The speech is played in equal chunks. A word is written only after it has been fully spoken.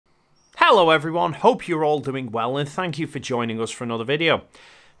Hello everyone, hope you're all doing well and thank you for joining us for another video.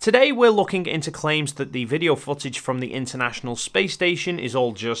 Today we're looking into claims that the video footage from the International Space Station is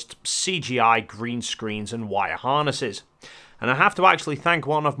all just CGI, green screens and wire harnesses. And I have to actually thank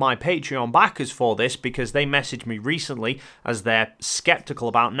one of my Patreon backers for this because they messaged me recently as they're skeptical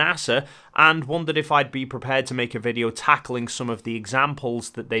about NASA and wondered if I'd be prepared to make a video tackling some of the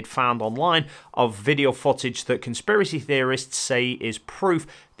examples that they'd found online of video footage that conspiracy theorists say is proof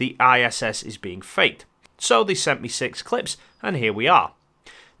the ISS is being faked. So they sent me 6 clips and here we are.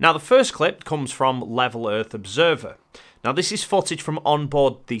 Now the first clip comes from Level Earth Observer. Now this is footage from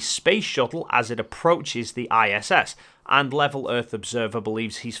onboard the space shuttle as it approaches the ISS, and Level Earth Observer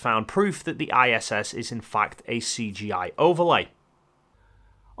believes he's found proof that the ISS is in fact a CGI overlay.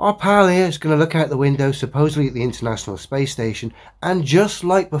 Our pal here is going to look out the window supposedly at the International Space Station, and just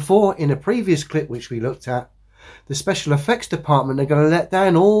like before in a previous clip which we looked at, the special effects department are going to let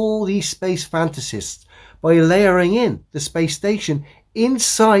down all these space fantasists by layering in the space station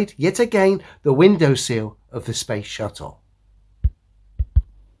inside, yet again, the windowsill of the space shuttle.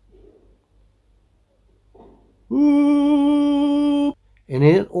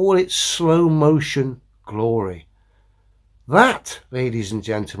 In all its slow motion glory. That, ladies and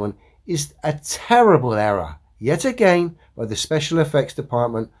gentlemen, is a terrible error, yet again, by the special effects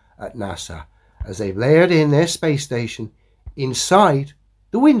department at NASA, as they've layered in their space station inside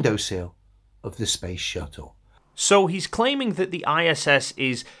the windowsill of the space shuttle. So he's claiming that the ISS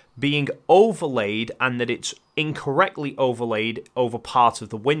is being overlaid and that it's incorrectly overlaid over part of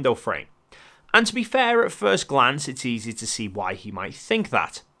the window frame. And to be fair, at first glance, it's easy to see why he might think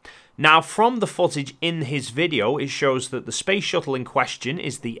that. Now, from the footage in his video, it shows that the space shuttle in question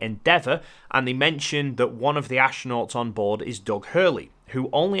is the Endeavour, and they mention that one of the astronauts on board is Doug Hurley, who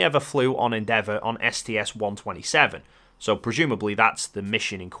only ever flew on Endeavour on STS-127. So presumably that's the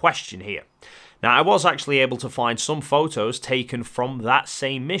mission in question here. Now, I was actually able to find some photos taken from that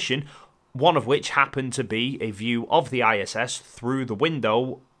same mission, one of which happened to be a view of the ISS through the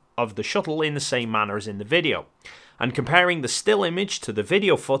window of the shuttle in the same manner as in the video. And comparing the still image to the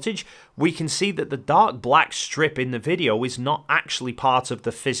video footage, we can see that the dark black strip in the video is not actually part of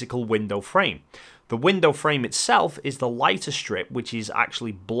the physical window frame. The window frame itself is the lighter strip which is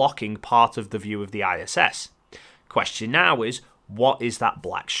actually blocking part of the view of the ISS. Question now is, what is that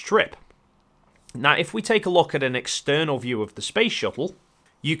black strip? Now, if we take a look at an external view of the space shuttle,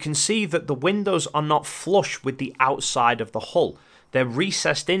 you can see that the windows are not flush with the outside of the hull. They're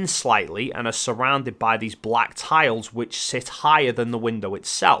recessed in slightly and are surrounded by these black tiles which sit higher than the window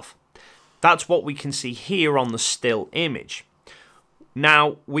itself. That's what we can see here on the still image.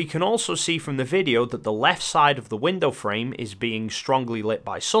 Now, we can also see from the video that the left side of the window frame is being strongly lit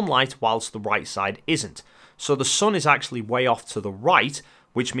by sunlight whilst the right side isn't. So the sun is actually way off to the right,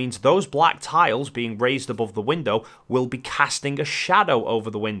 which means those black tiles being raised above the window will be casting a shadow over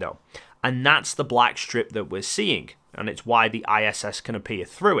the window. And that's the black strip that we're seeing, and it's why the ISS can appear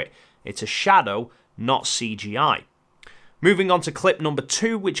through it. It's a shadow, not CGI. Moving on to clip number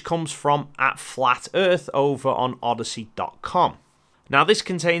 2, which comes from @Flat Earth over on Odyssey.com. Now, this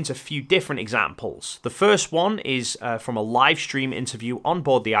contains a few different examples. The first one is from a live stream interview on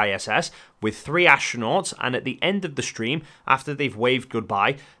board the ISS with 3 astronauts, and at the end of the stream, after they've waved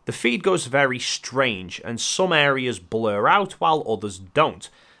goodbye, the feed goes very strange, and some areas blur out while others don't.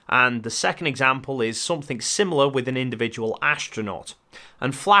 And the second example is something similar with an individual astronaut.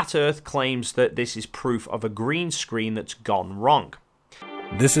 And Flat Earth claims that this is proof of a green screen that's gone wrong.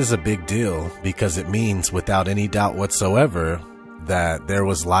 This is a big deal because it means without any doubt whatsoever that there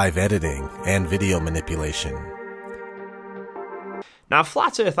was live editing and video manipulation. Now,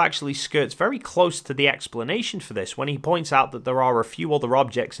 Flat Earth actually skirts very close to the explanation for this when he points out that there are a few other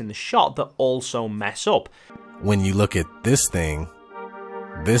objects in the shot that also mess up. When you look at this thing,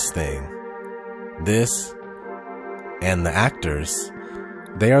 this, and the actors,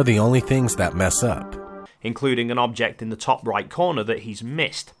 they are the only things that mess up. Including an object in the top right corner that he's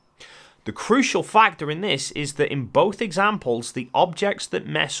missed. The crucial factor in this is that in both examples, the objects that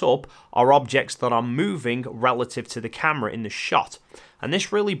mess up are objects that are moving relative to the camera in the shot. And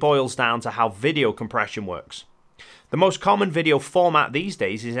this really boils down to how video compression works. The most common video format these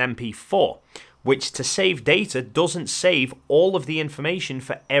days is MP4, which to save data doesn't save all of the information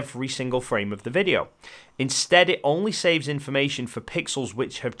for every single frame of the video. Instead, it only saves information for pixels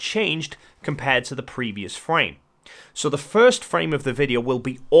which have changed compared to the previous frame. So the first frame of the video will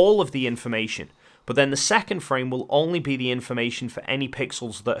be all of the information, but then the second frame will only be the information for any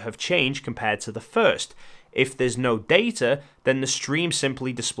pixels that have changed compared to the first. If there's no data, then the stream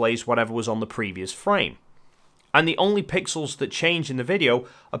simply displays whatever was on the previous frame. And the only pixels that change in the video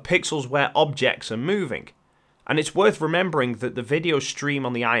are pixels where objects are moving. And it's worth remembering that the video stream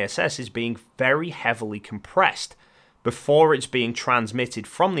on the ISS is being very heavily compressed before it's being transmitted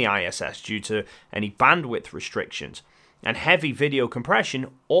from the ISS due to any bandwidth restrictions. And heavy video compression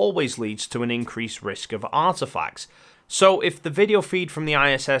always leads to an increased risk of artifacts. So if the video feed from the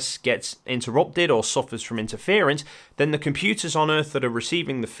ISS gets interrupted or suffers from interference, then the computers on Earth that are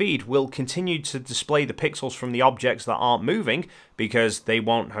receiving the feed will continue to display the pixels from the objects that aren't moving because they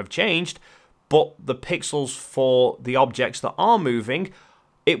won't have changed, but the pixels for the objects that are moving,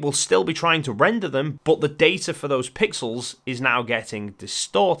 it will still be trying to render them, but the data for those pixels is now getting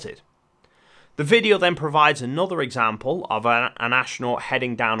distorted. The video then provides another example of an astronaut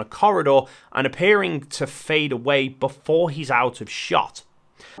heading down a corridor and appearing to fade away before he's out of shot.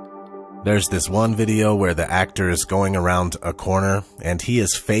 There's this one video where the actor is going around a corner and he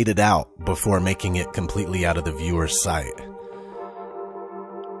is faded out before making it completely out of the viewer's sight.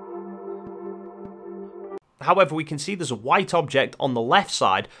 However, we can see there's a white object on the left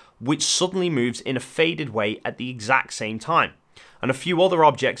side which suddenly moves in a faded way at the exact same time. And a few other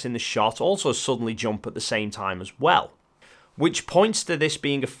objects in the shot also suddenly jump at the same time as well, which points to this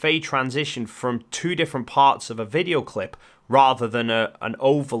being a fade transition from two different parts of a video clip rather than an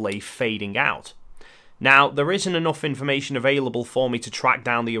overlay fading out. Now, there isn't enough information available for me to track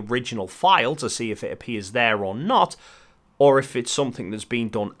down the original file to see if it appears there or not, or if it's something that's been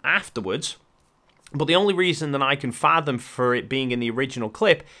done afterwards, but the only reason that I can fathom for it being in the original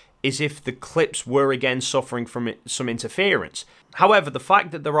clip is if the clips were again suffering from some interference. However, the fact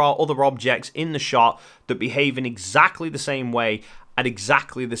that there are other objects in the shot that behave in exactly the same way at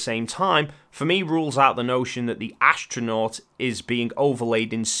exactly the same time, for me rules out the notion that the astronaut is being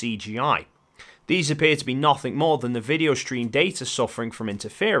overlaid in CGI. These appear to be nothing more than the video stream data suffering from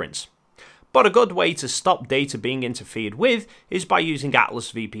interference. But a good way to stop data being interfered with is by using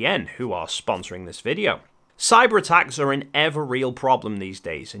Atlas VPN, who are sponsoring this video. Cyber attacks are an ever real problem these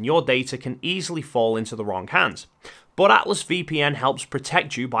days, and your data can easily fall into the wrong hands. But Atlas VPN helps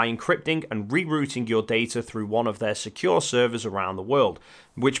protect you by encrypting and rerouting your data through one of their secure servers around the world,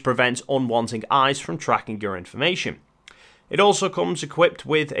 which prevents unwanted eyes from tracking your information. It also comes equipped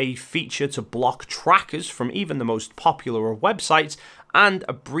with a feature to block trackers from even the most popular of websites, and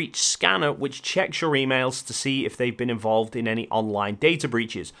a breach scanner which checks your emails to see if they've been involved in any online data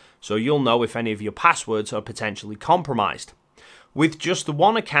breaches, so you'll know if any of your passwords are potentially compromised. With just the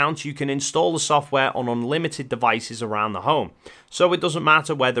one account, you can install the software on unlimited devices around the home, so it doesn't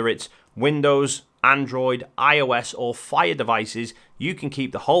matter whether it's Windows, Android, iOS or Fire devices, you can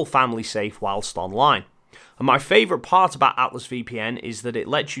keep the whole family safe whilst online. And my favourite part about Atlas VPN is that it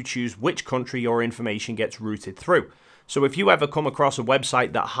lets you choose which country your information gets routed through. So if you ever come across a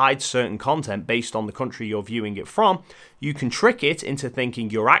website that hides certain content based on the country you're viewing it from, you can trick it into thinking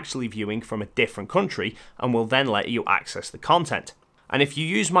you're actually viewing from a different country and will then let you access the content. And if you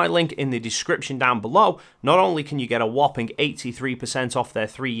use my link in the description down below, not only can you get a whopping 83% off their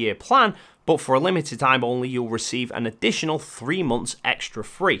 3-year plan, but for a limited time only you'll receive an additional 3 months extra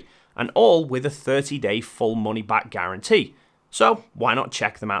free, and all with a 30-day full money-back guarantee. So why not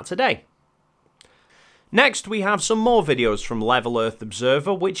check them out today? Next, we have some more videos from Level Earth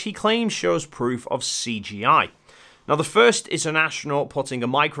Observer, which he claims shows proof of CGI. Now, the first is an astronaut putting a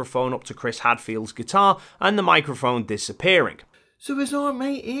microphone up to Chris Hadfield's guitar and the microphone disappearing. So has our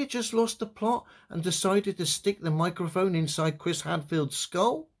mate here just lost the plot and decided to stick the microphone inside Chris Hadfield's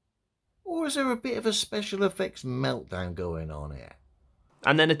skull? Or is there a bit of a special effects meltdown going on here?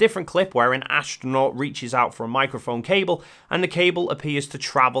 And then a different clip where an astronaut reaches out for a microphone cable and the cable appears to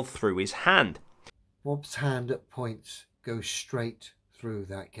travel through his hand. Bob's hand at points goes straight through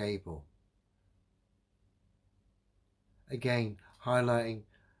that cable. Again, highlighting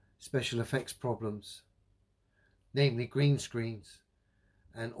special effects problems, namely green screens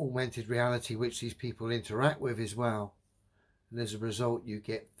and augmented reality, which these people interact with as well. And as a result, you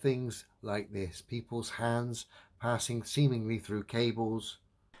get things like this, people's hands passing seemingly through cables.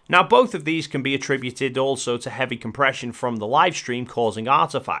 Now, both of these can be attributed also to heavy compression from the live stream causing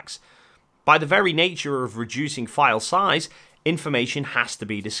artifacts. By the very nature of reducing file size, information has to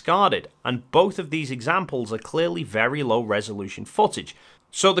be discarded, and both of these examples are clearly very low resolution footage.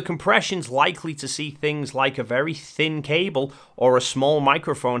 So the compression's likely to see things like a very thin cable or a small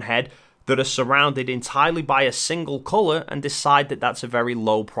microphone head that are surrounded entirely by a single colour and decide that that's a very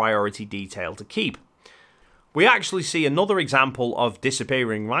low priority detail to keep. We actually see another example of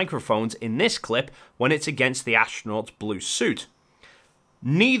disappearing microphones in this clip when it's against the astronaut's blue suit.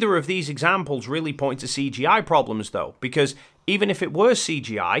 Neither of these examples really point to CGI problems though, because even if it were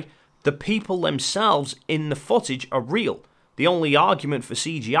CGI, The people themselves in the footage are real. The only argument for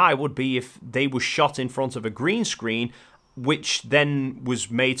CGI would be if they were shot in front of a green screen, which then was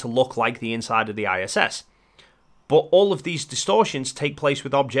made to look like the inside of the ISS. But all of these distortions take place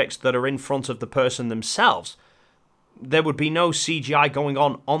with objects that are in front of the person themselves. There would be no CGI going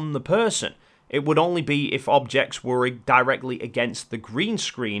on the person. It would only be if objects were directly against the green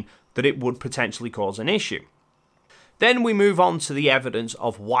screen that it would potentially cause an issue. Then we move on to the evidence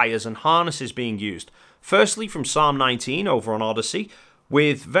of wires and harnesses being used. Firstly, from Psalm 19 over on Odyssey,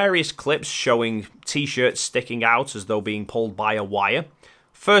 with various clips showing t-shirts sticking out as though being pulled by a wire.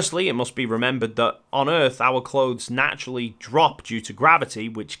 Firstly, it must be remembered that on Earth our clothes naturally drop due to gravity,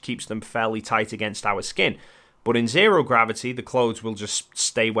 which keeps them fairly tight against our skin. But in zero gravity, the clothes will just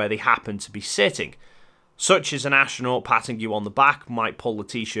stay where they happen to be sitting. Such as an astronaut patting you on the back might pull the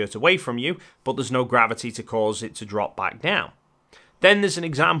t-shirt away from you, but there's no gravity to cause it to drop back down. Then there's an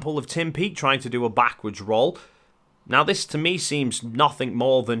example of Tim Peake trying to do a backwards roll. Now this to me seems nothing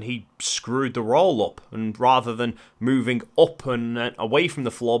more than he screwed the roll up, and rather than moving up and away from the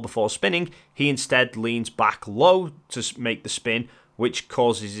floor before spinning, he instead leans back low to make the spin, which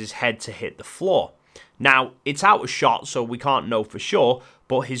causes his head to hit the floor. Now, it's out of shot, so we can't know for sure,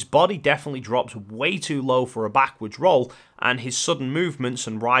 but his body definitely drops way too low for a backwards roll, and his sudden movements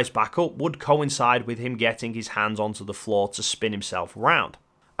and rise back up would coincide with him getting his hands onto the floor to spin himself around.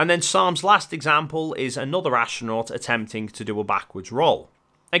 And then Psalm's last example is another astronaut attempting to do a backwards roll.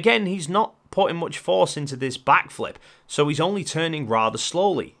 Again, he's not putting much force into this backflip, so he's only turning rather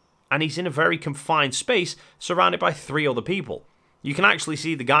slowly, and he's in a very confined space surrounded by 3 other people. You can actually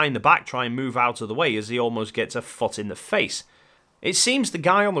see the guy in the back try and move out of the way as he almost gets a foot in the face. It seems the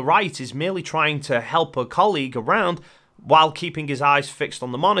guy on the right is merely trying to help a colleague around while keeping his eyes fixed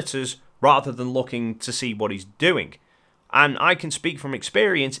on the monitors rather than looking to see what he's doing. And I can speak from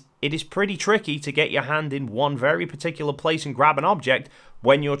experience, it is pretty tricky to get your hand in one very particular place and grab an object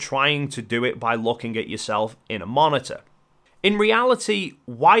when you're trying to do it by looking at yourself in a monitor. In reality,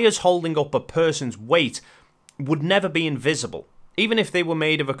 wires holding up a person's weight would never be invisible. Even if they were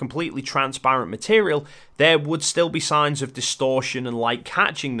made of a completely transparent material, there would still be signs of distortion and light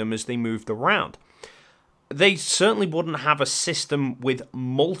catching them as they moved around. They certainly wouldn't have a system with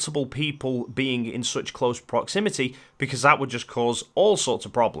multiple people being in such close proximity, because that would just cause all sorts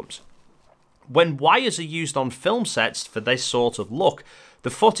of problems. When wires are used on film sets for this sort of look, the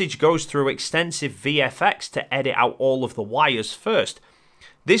footage goes through extensive VFX to edit out all of the wires first.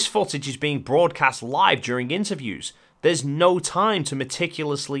 This footage is being broadcast live during interviews. There's no time to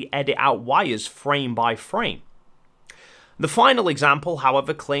meticulously edit out wires frame by frame. The final example,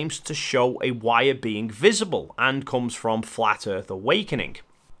 however, claims to show a wire being visible and comes from Flat Earth Awakening,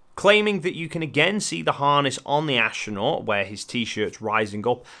 claiming that you can again see the harness on the astronaut where his t-shirt's rising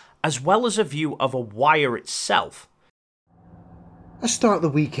up, as well as a view of a wire itself. Let's start the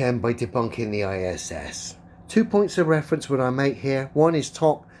weekend by debunking the ISS. 2 points of reference would I make here. 1 is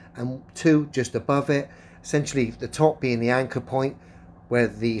top and 2 just above it. Essentially the top being the anchor point where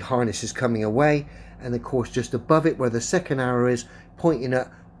the harness is coming away, and of course just above it where the second arrow is pointing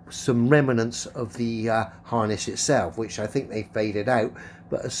at some remnants of the harness itself, which I think they faded out,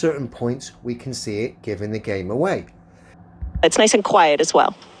 but at certain points we can see it giving the game away. It's nice and quiet as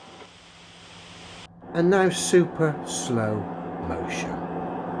well. And now super slow motion.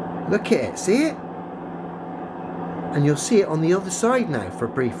 Look at it, see it? And you'll see it on the other side now for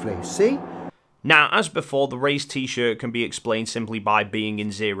briefly, see? Now, as before, the raised t-shirt can be explained simply by being in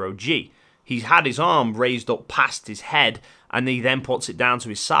 0G. He's had his arm raised up past his head, and he then puts it down to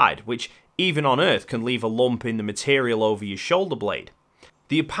his side, which even on Earth can leave a lump in the material over your shoulder blade.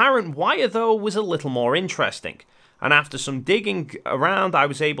 The apparent wire, though, was a little more interesting, and after some digging around, I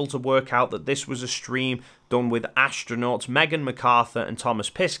was able to work out that this was a stream done with astronauts Megan MacArthur and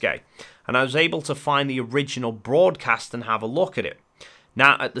Thomas Piskay, and I was able to find the original broadcast and have a look at it.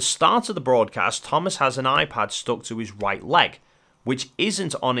 Now, at the start of the broadcast, Thomas has an iPad stuck to his right leg, which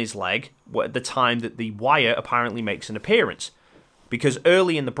isn't on his leg at the time that the wire apparently makes an appearance, because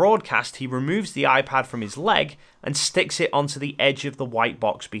early in the broadcast he removes the iPad from his leg and sticks it onto the edge of the white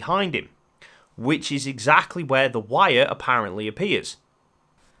box behind him, which is exactly where the wire apparently appears.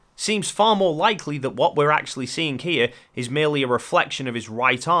 Seems far more likely that what we're actually seeing here is merely a reflection of his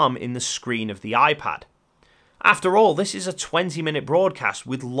right arm in the screen of the iPad. After all, this is a 20-minute broadcast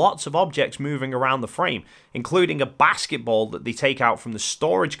with lots of objects moving around the frame, including a basketball that they take out from the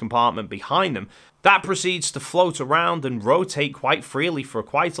storage compartment behind them that proceeds to float around and rotate quite freely for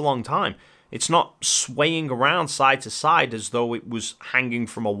quite a long time. It's not swaying around side to side as though it was hanging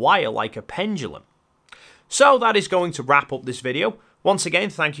from a wire like a pendulum. So that is going to wrap up this video. Once again,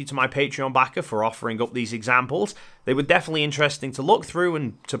 thank you to my Patreon backer for offering up these examples. They were definitely interesting to look through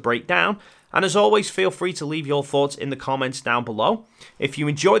and to break down. And as always, feel free to leave your thoughts in the comments down below. If you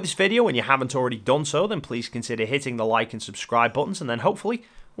enjoyed this video and you haven't already done so, then please consider hitting the like and subscribe buttons, and then hopefully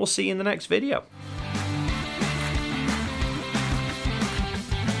we'll see you in the next video.